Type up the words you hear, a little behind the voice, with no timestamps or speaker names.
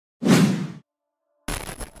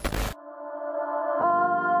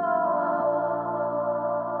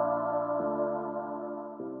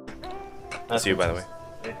That's you, by the way.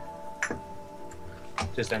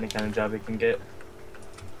 Just any kind of job you can get.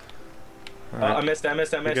 Right. I missed. You're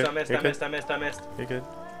good. You're good.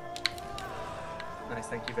 Nice,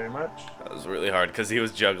 thank you very much. That was really hard because he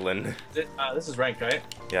was juggling. This is ranked, right?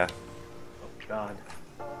 Yeah. Oh god.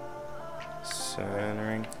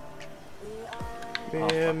 Centering.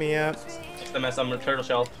 Beam me up. Just a mess. I'm a turtle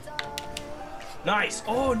shell. Nice.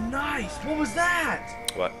 Oh, nice. What was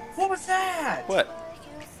that? What? What was that? What?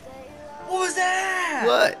 What was that?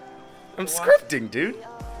 What? I'm scripting, dude.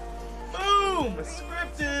 Boom!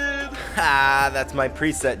 Scripted. Ha! That's my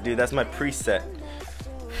preset, dude. That's my preset.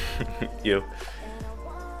 You.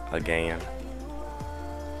 Again.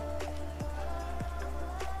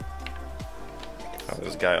 Oh,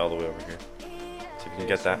 there's a guy all the way over here. See if you can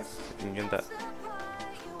get that. See if you can get that.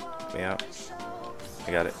 Get me out.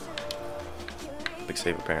 I got it. Big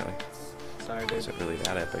save, apparently. Sorry, dude. Is it really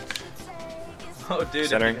that epic? Oh, dude.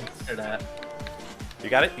 Centering. That. You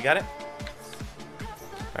got it? You got it?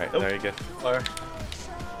 Alright, Nope. there you go. Or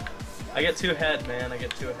I get 2 ahead, man. I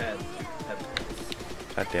get 2 ahead.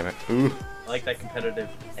 God damn it. Ooh. I like that competitive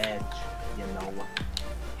edge, you know.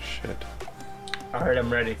 Shit. Alright,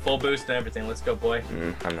 I'm ready. Full boost and everything. Let's go, boy.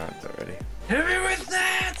 I'm not ready. Hit me with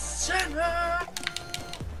that center!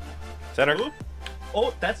 Center. Oop.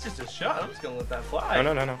 Oh, that's just a shot. I'm just gonna let that fly.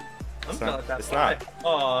 No. I'm It's gonna not. let that It's fly. not.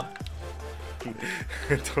 Aw.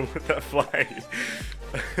 Don't let that fly.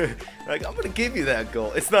 Like, I'm gonna give you that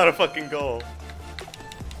goal. It's not a fucking goal.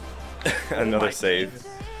 Another save. Goodness.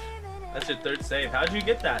 That's your 3rd save. How'd you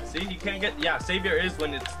get that? See, you can't get. Yeah, savior is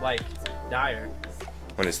when it's like dire.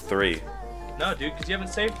 When it's 3. No, dude, because you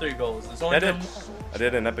haven't saved 3 goals. It's only I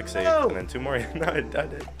did an epic save No. and then 2 more. No, I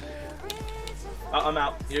did. I'm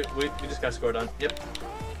out. We just got scored on. Yep.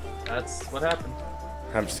 That's what happened.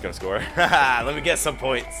 I'm just gonna score. Let me get some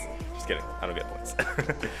points. Just kidding. I don't get points.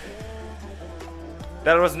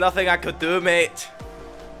 There was nothing I could do, mate.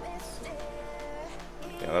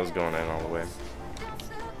 Yeah, that was going in all the way.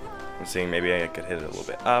 I'm seeing maybe I could hit it a little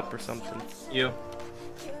bit up or something. You.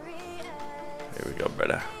 Here we go,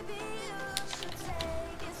 brother.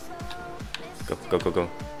 Go, go, go, go.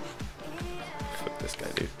 Fuck this guy,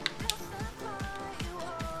 dude.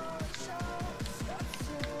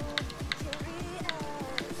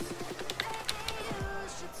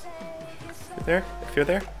 You there? If you're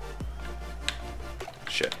there?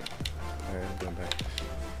 Shit. Alright, I'm going back.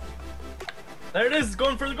 There it is. It's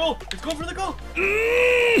going for the goal. It's going for the goal.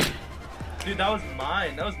 Dude, that was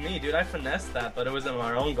mine. That was me, dude. I finessed that, but it wasn't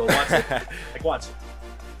our own goal. Watch it. Like, watch.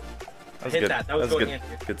 That was Hit good. that. That was going in.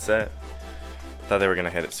 Good set. Thought they were gonna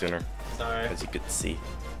hit it sooner, Sorry. as you could see.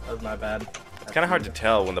 That was my bad. It's kind of hard to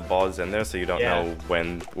tell when the ball is in there, so you don't Yeah. know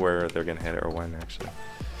where they're gonna hit it or when actually.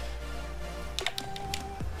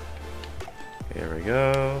 Here we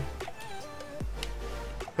go.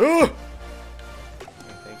 Ooh!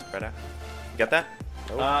 Thanks, brother. You got that?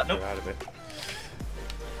 Nope. You're out of it.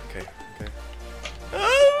 Okay, okay.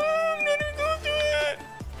 Oh, I'm gonna go do it!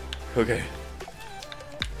 Okay.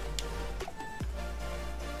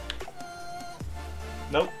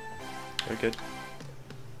 Nope. You're good.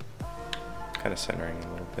 Kind of centering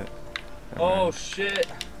a little bit. Oh, shit.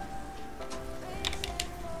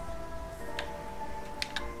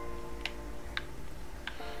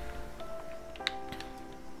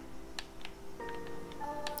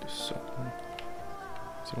 Something.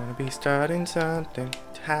 So wanna be starting something.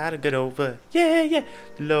 How to get over? Yeah, yeah.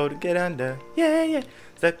 Low to get under? Yeah, yeah.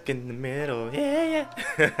 Stuck in the middle? Yeah,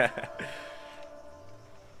 yeah.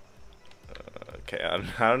 Okay, I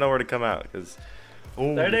don't know where to come out because.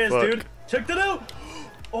 There it is, dude. Checked it out.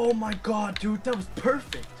 Oh my god, dude, that was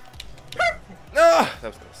perfect. Perfect. Ah, that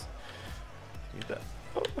was close. Need that.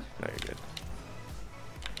 Oh, no, you're good.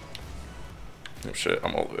 Oh shit,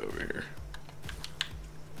 I'm all the way over here.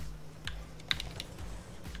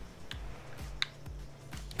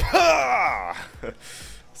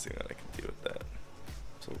 See what I can do with that.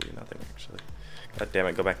 Absolutely nothing, actually. God damn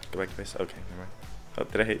it, go back to base. Okay, never mind. Oh,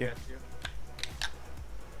 did I hit you?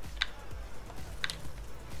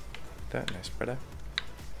 That nice, brother.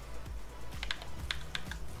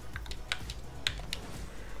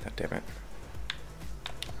 God damn it.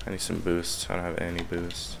 I need some boosts. I don't have any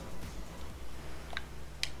boosts.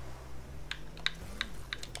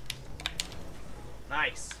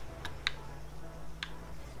 Nice.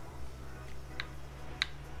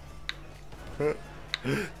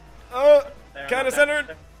 Oh, There, kind of I'm not centered.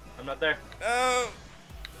 there. I'm not there. Oh,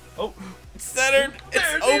 Oh, it's centered.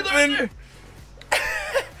 There, It's dude, open. there.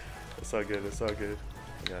 It's all good. It's all good.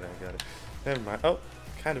 I got it. Never mind. Oh,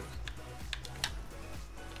 kind of.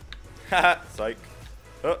 Haha, psych.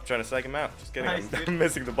 Oh, trying to psych him out. Just kidding. Nice, I'm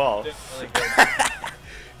missing the ball. Really good.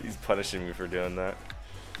 He's punishing me for doing that.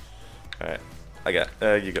 Alright. I got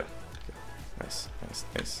you go. Nice, nice,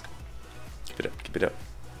 nice. Keep it up, keep it up.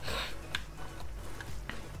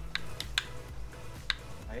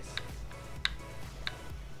 Nice.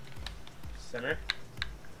 Center.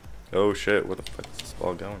 Oh shit, where the fuck is this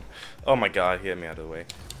ball going? Oh my god, he hit me out of the way.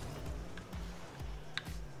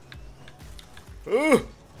 Ooh!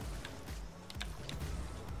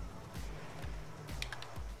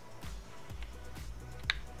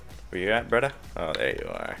 Where you at, brother? Oh, there you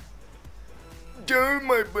are. You're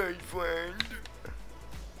my best friend.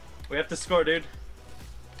 We have to score, dude.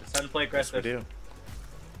 It's time to play Yes, aggressive. we do.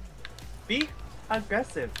 Be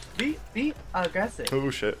aggressive. Be aggressive. Oh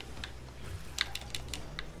shit.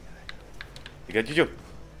 You got you.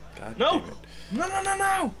 God No! damn it. No, no, no,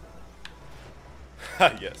 no!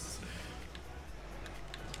 Yes.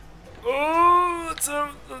 Oh, that's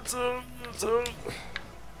out, that's out, that's out.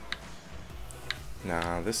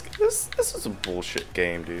 Nah, this is a bullshit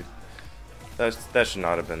game, dude. That should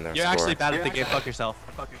not have been their You're score. actually bad at the game. Fuck yourself.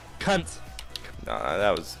 Fuck your cunt. Nah,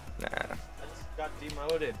 that was nah. I just got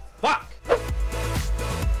demoted. Fuck!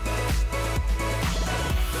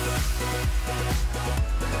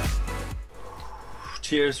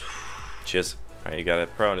 Cheers. Cheers. Alright, you got a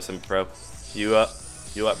pro and a semi-pro. You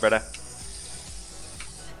up, brother.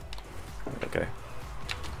 Okay.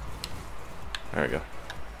 There we go.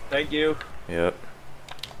 Thank you. Yep.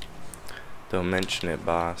 Don't mention it,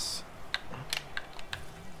 boss.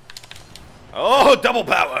 Oh, double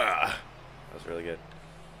power! That was really good.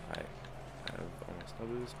 Alright. I have almost no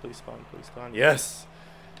boost. Please spawn, please spawn. Yes!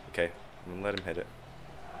 Okay, I'm gonna let him hit it.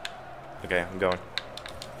 Okay, I'm going.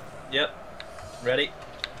 Yep. Ready?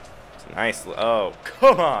 It's a nice. Oh,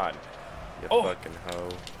 come on! You Oh. fucking hoe.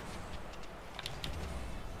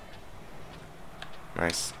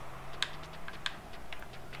 Nice.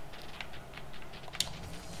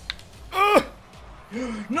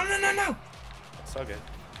 No, no, no, no! It's all good.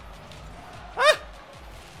 Ah!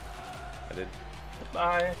 I did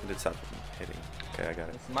Bye. stop hitting. Okay, I got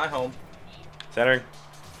it. It's my home. Centering.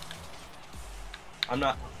 I'm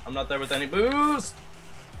not there with any boost.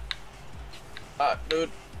 Dude.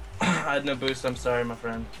 I had no boost. I'm sorry, my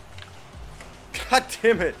friend. God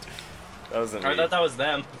damn it! That wasn't I me. thought that was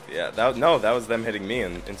them. Yeah, that was them hitting me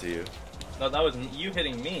into you. No, that was you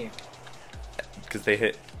hitting me. Because they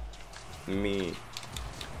hit me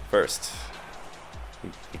first.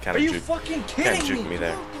 He kind Are of you fucking kidding juked me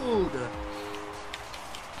there. Dude.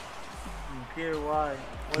 Peter, why?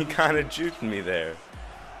 He kind of juked me there.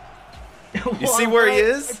 You Well, see where he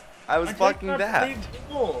I- is? I was I blocking tell you not to that. leave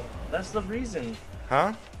goal. That's the reason.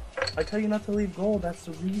 Huh? I tell you not to leave goal. That's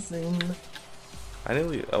the reason. I didn't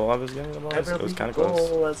leave. Oh, I was getting the ball. Never It was leave kind of goal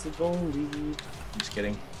close. as a goalie. I'm just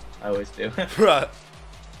kidding. I always do. Bruh.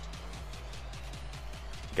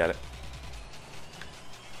 Got it.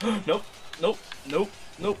 Nope. Nope. Nope.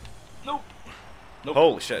 Nope. Nope. Nope.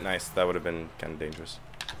 Holy shit, nice. That would have been kind of dangerous.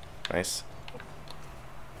 Nice.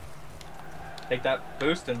 Take that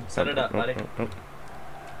boost and set it up, buddy.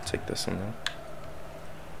 Take this one now.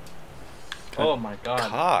 Oh my god.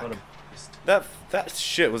 Cock. What a beast. That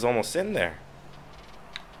shit was almost in there.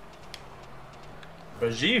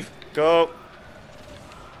 Rajiv. Go.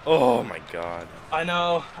 Oh my god. I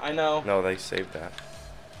know. I know. No, they saved that.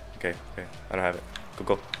 Okay, okay. I don't have it.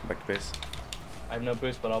 Go. Back to base. I have no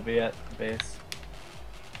boost, but I'll be at base.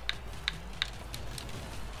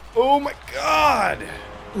 Oh my god!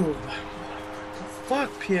 Ooh.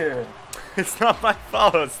 Fuck, Pierre. It's not my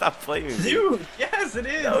fault. Stop blaming me. Dude, yes, it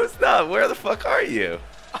is. No, it's not. Where the fuck are you?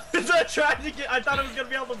 I tried to get. I thought it was gonna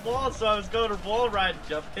be on the wall, so I was going to wall ride,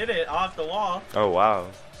 jump, hit it off the wall. Oh wow.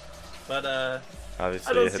 But Obviously,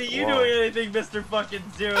 I don't it hit see the you wall. doing anything, Mr. Fucking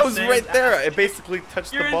Zero. I was saves. right there. It basically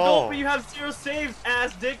touched You're the in goal, ball. but you have 0 saves,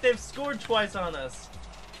 ass dick. They've scored twice on us.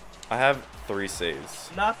 I have 3 saves.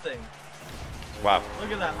 Nothing. Wow.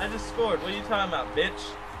 Look at that. I just scored. What are you talking about, bitch?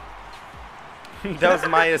 That was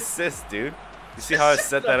my assist, dude. You see how I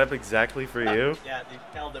set that up exactly for you? Yeah, you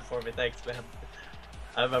held it for me. Thanks, man.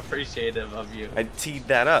 I'm appreciative of you. I teed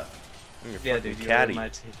that up. I'm your Yeah, fucking dude, you caddy. were my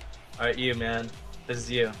team. All right, you, man. This is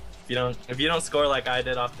you. If you don't score like I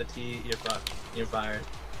did off the tee, you're fucked. You're fired.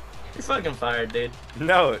 You're fucking fired, dude.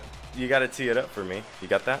 No, you gotta tee it up for me. You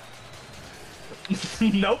got that?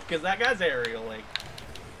 Nope, because that guy's aerial link.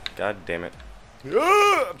 God damn it. I'm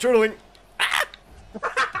turtling. Ah!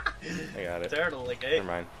 I got it. Turtle link, eh? Never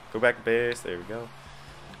mind. Go back to base. There we go.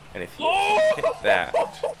 And if you Oh! hit that.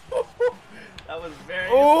 That was very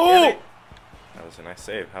Oh! scary. That was a nice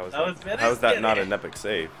save. How was That that? was very How is that not scary. an epic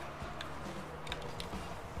save?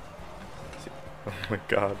 Oh my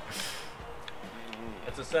god.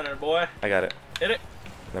 It's a center, boy. I got it. Hit it.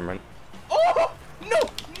 Never mind. Oh no!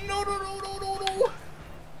 No! No! No! No! No! No!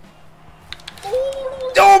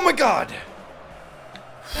 Oh my god!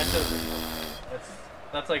 That's just,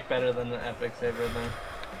 that's like better than the epic save right there.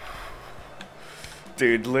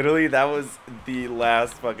 Dude, literally, that was the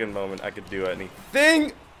last fucking moment I could do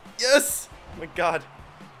anything. Yes! Oh my god.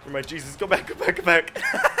 Oh my Jesus, go back, go back, go back.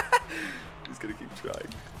 He's gonna keep trying.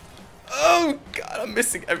 Oh god, I'm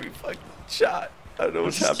missing every fucking shot. I don't know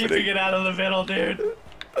what's Just happening. keeping it out of the middle, dude.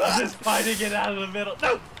 I'm just fighting it out of the middle.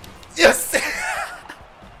 No! Yes!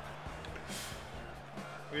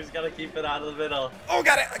 We just gotta keep it out of the middle. Oh,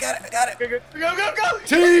 got it, I got it, I got it. Go, go, go, go, go!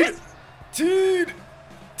 Teed! Teed!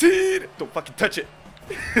 Teed! Don't fucking touch it.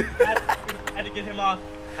 Had to get him off.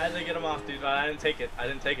 Had to get him off, dude. But I didn't take it. I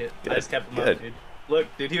didn't take it. Good, I just kept him good. up, dude. Look,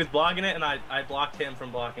 dude, he was blocking it, and I blocked him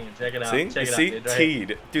from blocking it. Check it out. See? Check You it see? out, dude. Right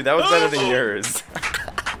Teed. Dude, that was better than yours.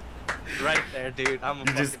 Right there, dude. I'm a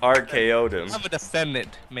You just fucking- RKO'd him. I'm a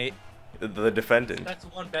defendant, mate. The defendant. That's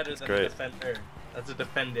one better than a great. defender. That's a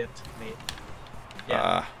defendant, mate.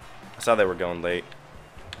 Yeah. I saw they were going late.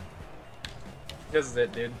 This is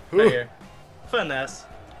it, dude. Ooh. Right here. Finesse.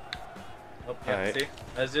 Oh, yeah, Alright. see?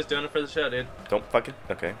 I was just doing it for the show, dude. Don't fucking.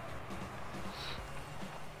 Okay.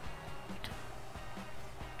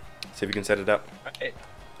 See if you can set it up. Alright.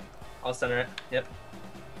 I'll center it. Yep.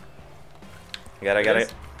 I got it, I got It it.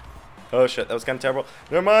 is. Oh shit, that was kind of terrible.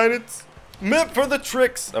 Never mind, it's meant for the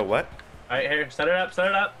tricks. Oh, what? Alright, here. Set it up. Set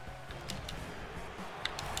it up.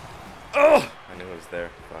 Oh! I knew it was there.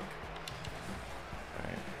 Fuck.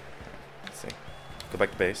 Alright. Let's see. Go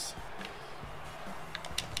back to base.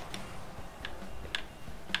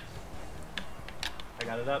 I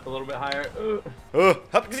got it up a little bit higher. Ooh. Oh!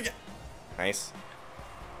 Hop, get it. Nice.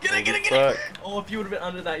 Get it, get it, get it! Oh, if you would have been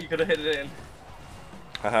under that, you could have hit it in.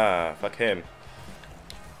 Haha, fuck him.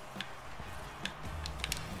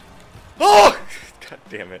 Oh! God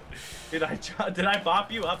damn it. Did I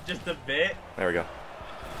bop you up just a bit? There we go.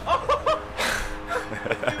 Oh!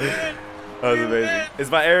 That was We amazing. win! Is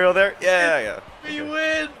my aerial there? Yeah, yeah. We Okay.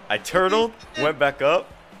 win! I turtled, went back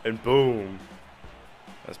up, and boom.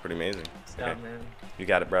 That's pretty amazing. Stop, Okay. man. You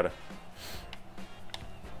got it, brother.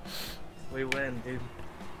 We win, dude.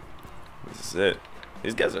 This is it.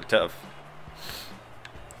 These guys are tough.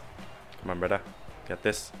 Come on, brother. Got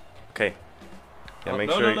this. Okay. Gotta make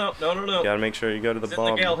no, sure. no, no, no, no, no. Gotta make sure you go to the He's ball.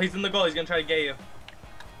 in the goal. He's in the goal. He's gonna try to get you.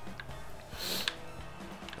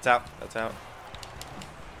 That's out. That's out.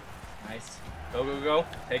 Nice. Go, go, go.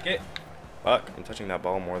 Take it. Fuck. I'm touching that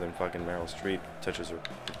ball more than fucking Meryl Streep touches her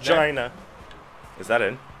vagina. Is that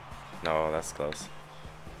in? No, that's close.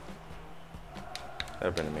 That would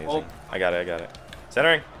have been amazing. Oh. I got it. I got it.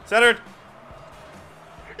 Centering. Centered.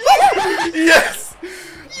 Yes!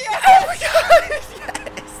 Yes! Oh my god!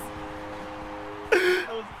 Yes!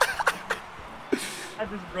 I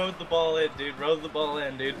just rode the ball in, dude. Rode the ball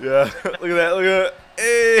in, dude. Yeah. Look at that. Look at that.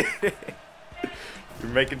 Hey!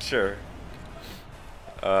 You're making sure.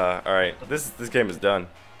 Alright. This game is done.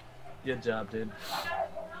 Good job, dude.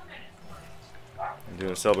 I'm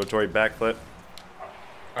doing a celebratory backflip.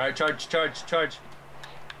 Alright, charge, charge, charge.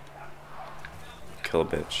 Kill a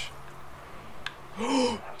bitch.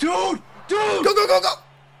 Dude! Dude! Go, go, go, go!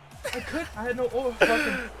 I had no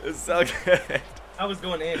fucking. It's so good. I was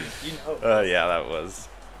going in, you know. Yeah, that was.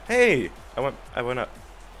 Hey! I went up.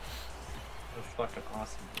 That was fucking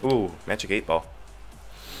awesome. Ooh, magic 8-ball.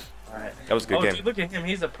 Alright. That was a good Oh, game. dude, look at him.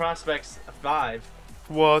 He's a Prospects 5.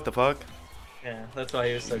 What the fuck? Yeah, that's why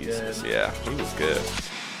he was so Jesus, good. yeah, he was good.